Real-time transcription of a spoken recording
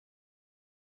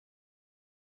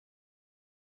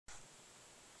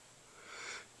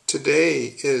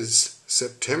Today is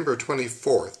September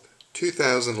 24th,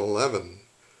 2011.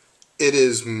 It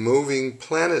is Moving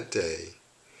Planet Day,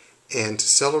 and to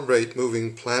celebrate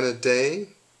Moving Planet Day,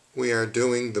 we are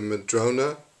doing the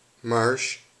Madrona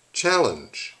Marsh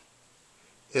Challenge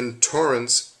in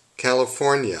Torrance,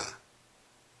 California.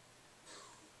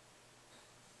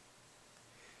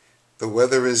 The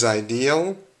weather is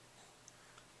ideal.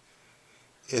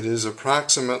 It is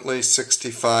approximately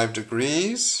 65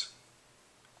 degrees.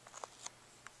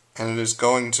 And it is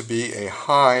going to be a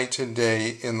high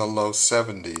today in the low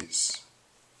 70s.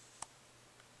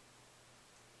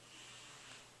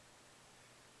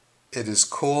 It is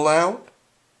cool out,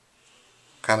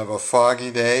 kind of a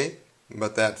foggy day,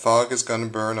 but that fog is going to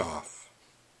burn off.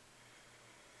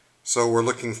 So we're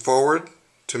looking forward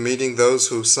to meeting those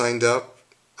who signed up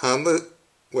on the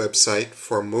website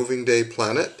for Moving Day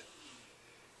Planet,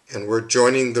 and we're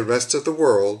joining the rest of the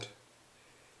world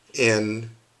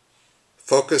in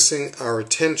focusing our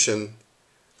attention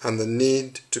on the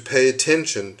need to pay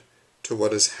attention to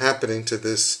what is happening to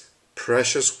this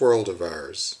precious world of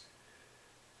ours.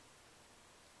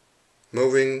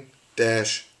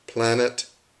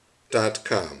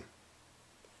 Moving-planet.com.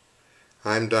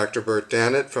 I'm Dr. Burt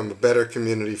Dannett from A Better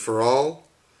Community for All,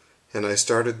 and I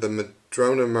started the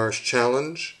Madrona Marsh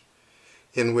Challenge,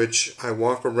 in which I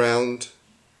walk around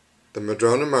the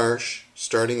Madrona Marsh,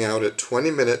 starting out at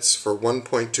 20 minutes for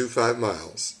 1.25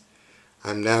 miles.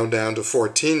 I'm now down to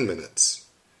 14 minutes.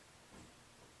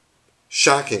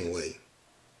 Shockingly,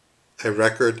 a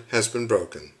record has been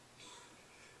broken.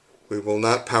 We will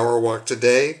not power walk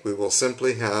today. We will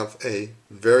simply have a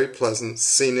very pleasant,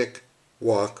 scenic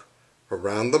walk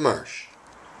around the marsh.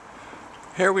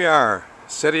 Here we are,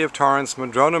 City of Torrance,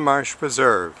 Madrona Marsh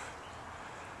Preserve.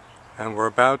 And we're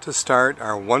about to start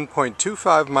our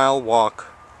 1.25 mile walk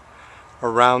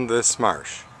around this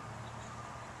marsh.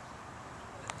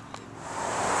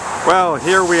 Well,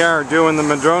 here we are doing the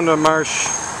Madrona Marsh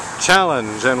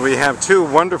Challenge, and we have two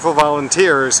wonderful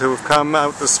volunteers who have come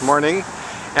out this morning,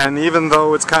 and even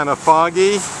though it's kind of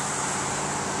foggy,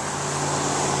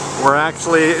 we're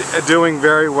actually doing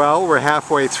very well. We're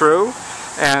halfway through.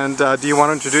 And do you want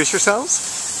to introduce yourselves?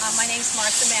 My name's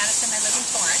Martha Madison. I live in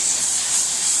Torrance.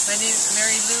 My name is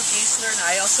Mary Lou Giesler, and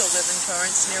I also live in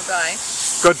Torrance nearby.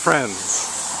 Good friends.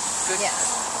 Good.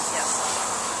 Yes.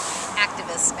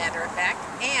 Activists, matter of fact.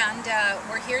 And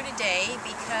we're here today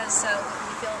because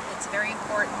we feel it's very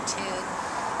important to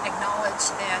acknowledge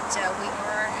that we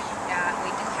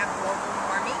do have global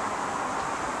warming,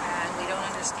 and we don't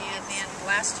understand.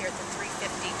 Last year at the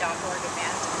 350.org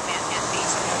event in Manhattan Beach,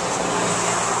 there was a lot of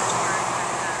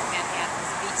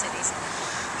Manhattan's beach cities.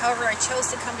 However, I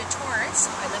chose to come to Torrance.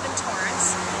 I live in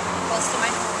Torrance, close to my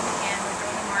home, and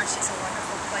Madrona Marsh is a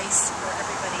wonderful place for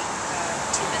everybody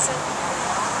to visit and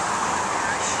walk on the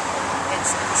marsh.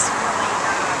 It's really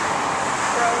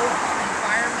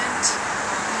pro-environment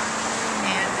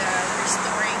and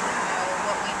restoring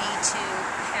what we need to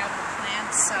have the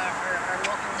plants, our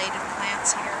local native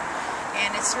plants here.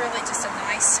 And it's really just a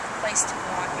nice place to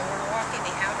walk, and we're walking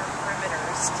the outer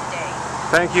perimeters today.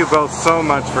 Thank you both so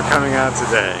much for coming out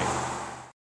today.